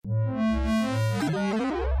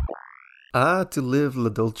To live La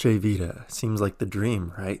Dolce Vita seems like the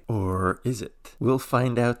dream, right? Or is it? We'll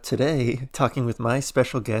find out today, talking with my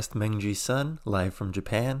special guest, Mengji Sun, live from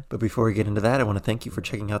Japan. But before we get into that, I want to thank you for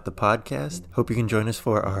checking out the podcast. Hope you can join us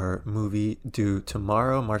for our movie due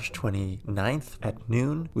tomorrow, March 29th at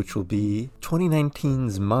noon, which will be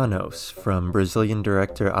 2019's Manos from Brazilian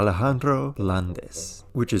director Alejandro Landes,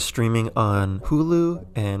 which is streaming on Hulu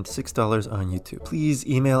and $6 on YouTube. Please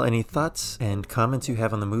email any thoughts and comments you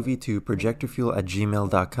have on the movie to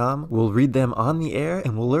projectorfuel@gmail.com. We'll read them on the air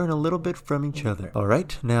and we'll learn a little bit from each other. All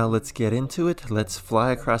right, now let's get into it. Let's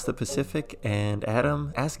fly across the Pacific and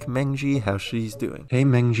Adam, ask Mengji how she's doing. Hey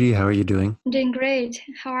Mengji, how are you doing? I'm doing great.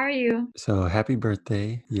 How are you? So happy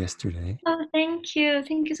birthday yesterday. Oh, thank you.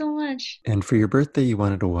 Thank you so much. And for your birthday, you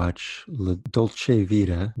wanted to watch La Dolce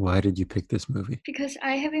Vita. Why did you pick this movie? Because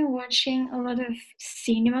I have been watching a lot of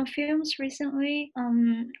cinema films recently.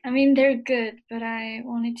 I mean, they're good, but I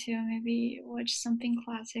wanted to maybe watch something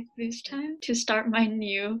classic this time to start my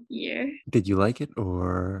new year. Did you like it,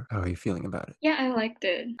 or how are you feeling about it? Yeah, I liked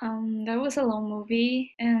it. That was a long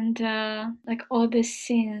movie, and like all the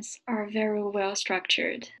scenes are very well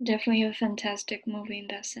structured. Definitely a fantastic movie in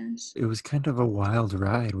that sense. It was kind of a wild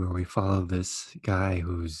ride where we follow this guy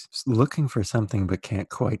who's looking for something but can't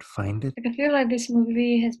quite find it. Like, I feel like this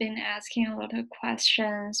movie has been asking a lot of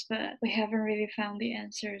questions, but we haven't really found the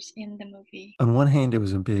answers in the movie. On one hand, it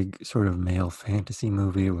was a big sort of male fantasy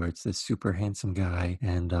movie where it's this super handsome guy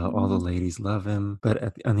and all the ladies love him.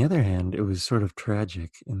 But on the other hand, it was sort of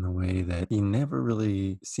tragic in the way that he never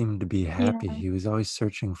really seemed to be happy. Yeah. He was always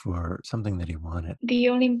searching for something that he wanted. The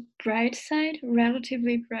only bright side,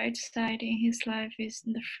 relatively bright side in his life is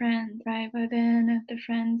the friend, right? But then the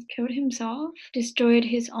friend killed himself, destroyed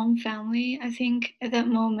his own family. I think at that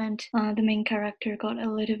moment, the main character got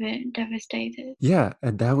a little bit devastated. Yeah,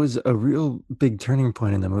 and that was a real big turning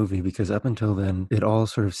point in the movie because up until then, it all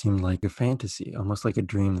sort of seemed like a fantasy, almost like a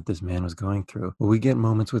dream that this man was going through. But we get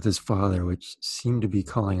moments with his father, which seemed to be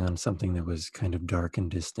calling on something that was kind of dark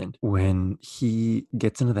and distant. When he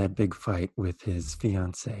gets into that big fight with his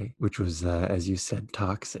fiance, which was, as you said,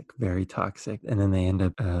 toxic, very toxic, and then they end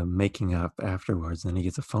up making up afterwards. And then he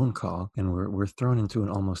gets a phone call, and we're thrown into an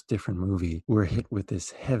almost different movie. We're hit with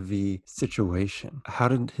this heavy situation. How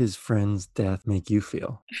did his friend's death make you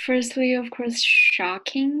feel? Firstly, of course,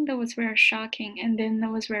 shocking. That was very shocking. And then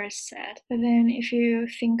that was very sad. But then if you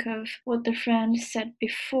think of what the friend said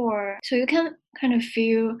before, so you can kind of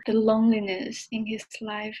feel the loneliness in his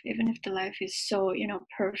life, even if the life is so,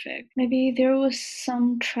 perfect. Maybe there was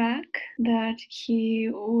some track that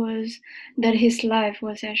that his life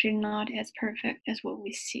was actually not as perfect as what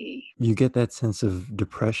we see. You get that sense of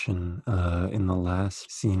depression in the last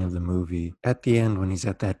scene of the movie. At the end, when he's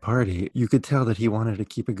at that party, you could tell that he wanted to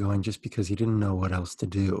keep it going just because he didn't know what else to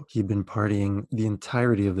do. He'd been partying the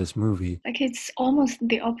entirety of this movie. Like, it's almost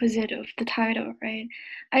the opposite of the title, right?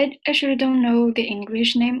 I actually don't know the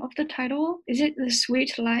English name of the title. Is it The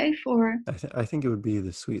Sweet Life, or I think it would be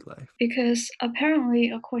The Sweet Life. because apparently,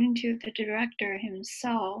 according to the director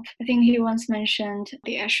himself, I think he once mentioned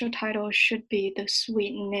the actual title should be The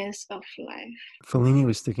Sweetness of Life. Fellini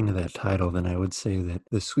was sticking to that title, then I would say that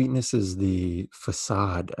the sweetness is the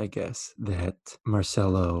facade, I guess, that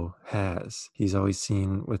Marcello has. He's always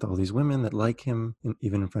seen with all these women that like him, and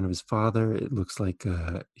even in front of his father. It looks like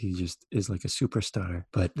he just is like a superstar.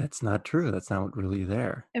 But that's not true. That's not really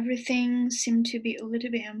there. Everything seemed to be a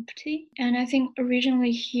little bit empty. And I think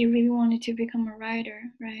originally he really wanted to become a writer,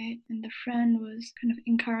 right? And the friend was kind of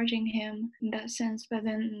encouraging him in that sense, but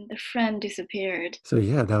then the friend disappeared. So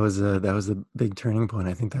yeah, that was a big turning point.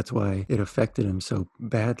 I think that's why it affected him so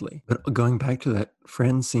badly. But going back to that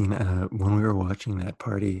friend scene, when we were watching that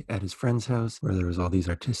party at his friend's house where there was all these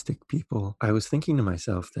artistic people, I was thinking to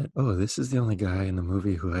myself that, oh, this is the only guy in the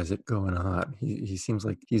movie who has it going on. He seems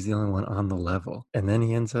like he's the only one on the level. And then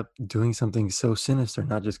he ends up doing something so sinister,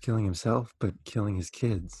 not just killing himself, but killing his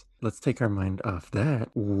kids. Let's take our mind off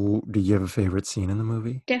that. Do you have a favorite scene in the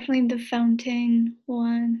movie? Definitely the fountain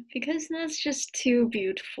one, because that's just too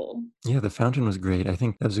beautiful. Yeah, the fountain was great. I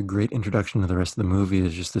think that was a great introduction to the rest of the movie.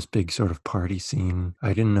 Is just this big sort of party scene. I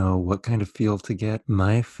didn't know what kind of feel to get.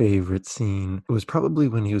 My favorite scene was probably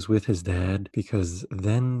when he was with his dad, because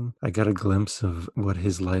then I got a glimpse of what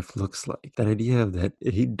his life looks like. That idea of that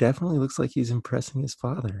he definitely looks like he's impressing his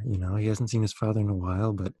father. He hasn't seen his father in a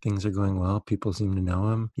while, but things are going well. People seem to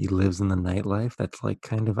know him. He lives in the nightlife that's like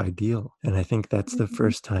kind of ideal. And I think that's the Mhm.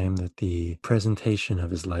 first time that the presentation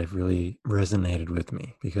of his life really resonated with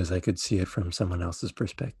me because I could see it from someone else's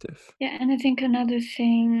perspective. Yeah, and I think another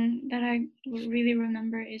thing that I would really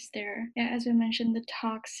remember is yeah, as we mentioned, the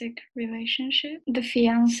toxic relationship. The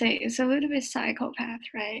fiance is a little bit psychopath,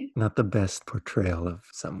 right? Not the best portrayal of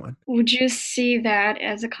someone. Would you see that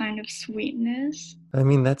as a kind of sweetness? I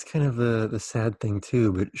mean, that's kind of the sad thing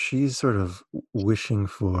too, but she's sort of wishing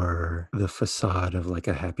for the facade of like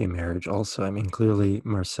a happy marriage also. I mean, clearly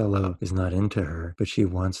Marcelo is not into her, but she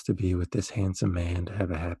wants to be with this handsome man to have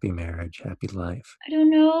a happy marriage, happy life. I don't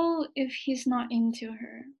know if he's not into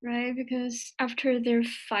her, right? Because after their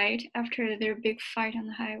big fight on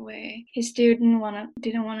the highway, he still didn't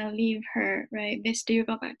wanna leave her, right? They still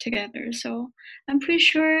got back together. So I'm pretty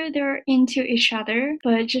sure they're into each other,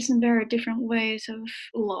 but just in very different ways of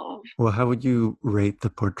love. Well, how would you rate the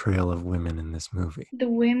portrayal of women in this movie? The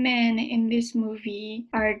women in this movie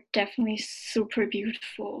are definitely super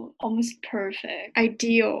beautiful, almost perfect,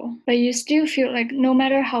 ideal. But you still feel like no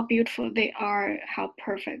matter how beautiful they are, how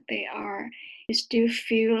perfect they are, you still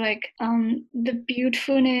feel like the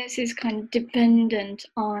beautifulness is kind of dependent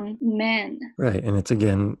on men. Right, and it's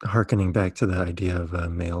again harkening back to the idea of a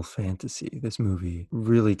male fantasy. This movie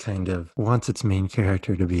really kind of wants its main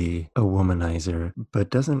character to be a womanizer, but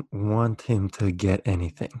doesn't want him to get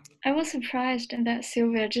anything. I was surprised that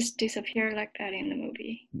Sylvia just disappeared like that in the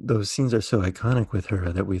movie. Those scenes are so iconic with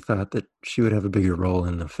her that we thought that she would have a bigger role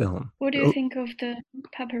in the film. What do you Oh, think of the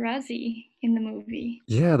paparazzi in the movie?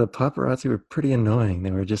 yeah, the paparazzi were pretty annoying.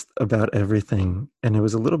 They were just about everything, and it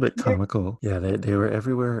was a little bit They're comical. Yeah, they were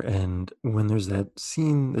everywhere. And when there's that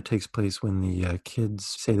scene that takes place when the kids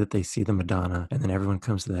say that they see the Madonna, and then everyone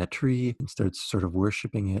comes to that tree and starts sort of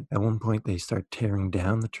worshiping it. At one point, they start tearing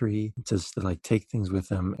down the tree. It says to like take things with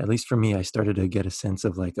them. At least for me, I started to get a sense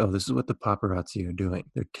of like, oh, this is what the paparazzi are doing.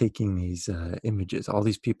 They're taking these images. All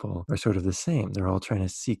these people are sort of the same. They're all trying to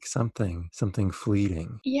seek something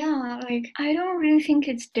fleeting. Yeah, like I don't really think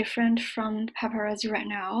it's different from paparazzi right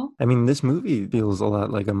now. I mean, this movie feels a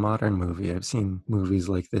lot like a modern movie. I've seen movies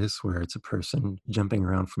like this where it's a person jumping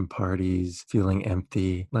around from parties, feeling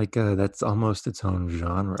empty. Like, that's almost its own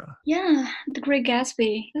genre. Yeah, The Great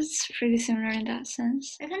Gatsby. That's pretty similar in that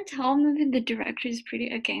sense. I can tell maybe the director is pretty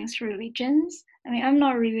against religions. I mean, I'm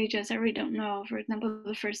not religious, I really don't know. For example,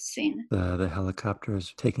 the first scene. The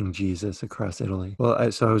helicopters taking Jesus across Italy.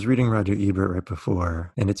 Well, so I was reading Roger Ebert right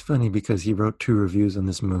before, and it's funny because he wrote 2 reviews on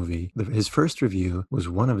this movie. His first review was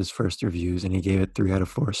one of his first reviews, and he gave it 3 out of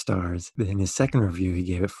 4 stars. In his second review, he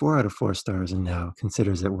gave it 4 out of 4 stars, and now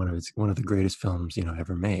considers it one of the greatest films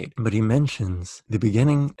ever made. But he mentions the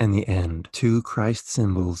beginning and the end, 2 Christ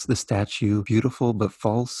symbols: the statue beautiful but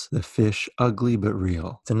false, the fish ugly but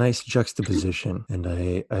real. It's a nice juxtaposition, and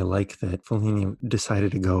I like that Fellini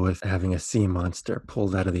decided to go with having a sea monster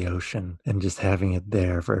pulled out of the ocean and just having it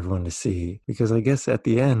there for everyone to see. Because I guess at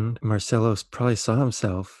the end, Marcelo probably saw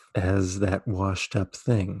himself as that washed up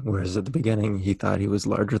thing, whereas at the beginning he thought he was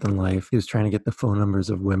larger than life. He was trying to get the phone numbers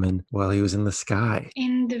of women while he was in the sky.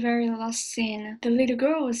 In the very last scene, the little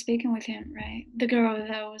girl was speaking with him, right? The girl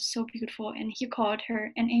that was so beautiful, and he called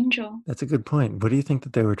her an angel. That's a good point. What do you think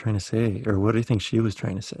that they were trying to say, or what do you think she was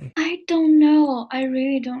trying to say? I don't know. I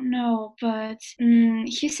really don't know. But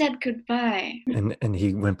he said goodbye. And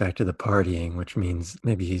he went back to the partying, which means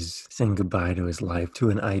maybe he's saying goodbye to his life, to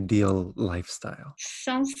an ideal lifestyle.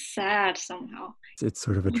 Sounds sad somehow. It's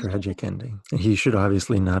sort of a tragic ending. And he should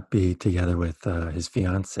obviously not be together with his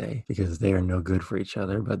fiance because they are no good for each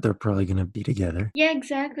other, but they're probably going to be together. Yeah,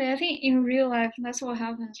 exactly. I think in real life, that's what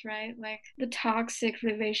happens, right? Like the toxic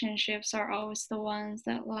relationships are always the ones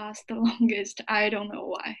that last the longest. I don't know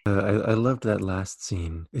why. I loved that last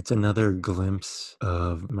scene. It's another glimpse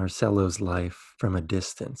of Marcelo's life from a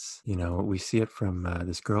distance. We see it from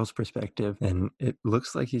this girl's perspective, and it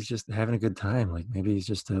looks like he's just having a good time. Like maybe he's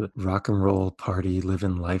just a rock and roll party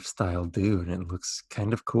living lifestyle dude, and it looks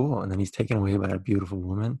kind of cool. And then he's taken away by a beautiful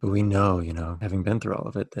woman. But we know, having been through all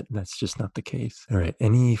of it, that that's just not the case. All right.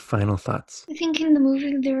 Any final thoughts? I think in the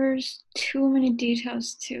movie there's too many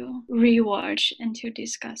details to rewatch and to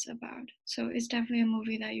discuss about. So it's definitely a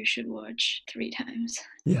movie that you should watch 3 times.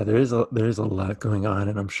 Yeah, there is a lot going on,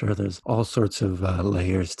 and I'm sure there's all sorts of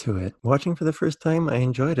layers to it. Watching for the first time, I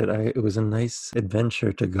enjoyed it. It was a nice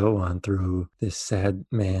adventure to go on through this sad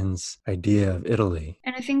man's idea of Italy.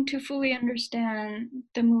 And I think to fully understand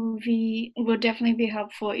the movie will definitely be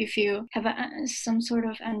helpful if you have some sort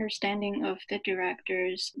of understanding of the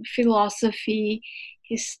director's philosophy,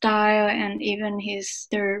 his style and even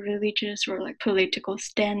their religious or like political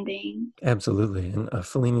standing. Absolutely. And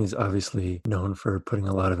Fellini is obviously known for putting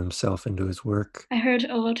a lot of himself into his work. I heard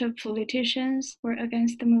a lot of politicians were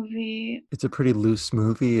against the movie. It's a pretty loose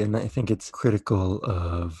movie, and I think it's critical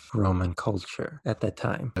of Roman culture at that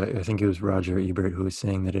time. I think it was Roger Ebert who was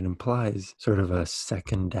saying that it implies sort of a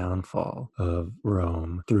second downfall of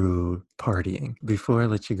Rome through partying. Before I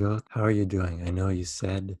let you go, how are you doing? I know you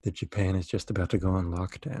said that Japan is just about to go on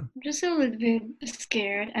lockdown. I'm just a little bit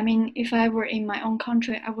scared. I mean, if I were in my own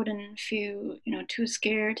country, I wouldn't feel, too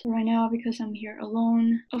scared right now because I'm here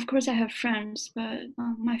alone. Of course, I have friends, but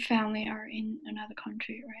my family are in another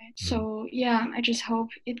country, right? So yeah, I just hope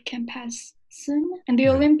it can pass soon. And the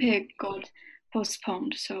Olympic got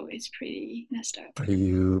postponed, so it's pretty messed up. Are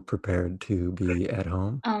you prepared to be at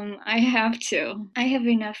home? I have to. I have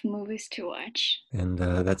enough movies to watch. And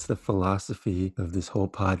that's the philosophy of this whole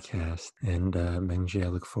podcast. And Mengji, I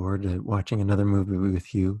look forward to watching another movie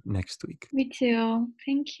with you next week. Me too.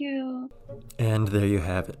 Thank you. And there you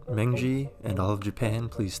have it. Mengji and all of Japan,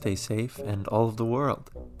 please stay safe. And all of the world,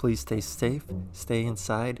 please stay safe, stay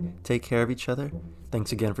inside, take care of each other.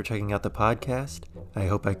 Thanks again for checking out the podcast. I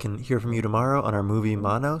hope I can hear from you tomorrow on our movie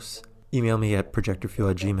Manos. Email me at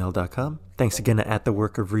projectorfuel@gmail.com. Thanks again to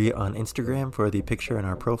 @theworkofre on Instagram for the picture in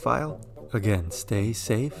our profile. Again, stay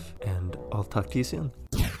safe, and I'll talk to you soon.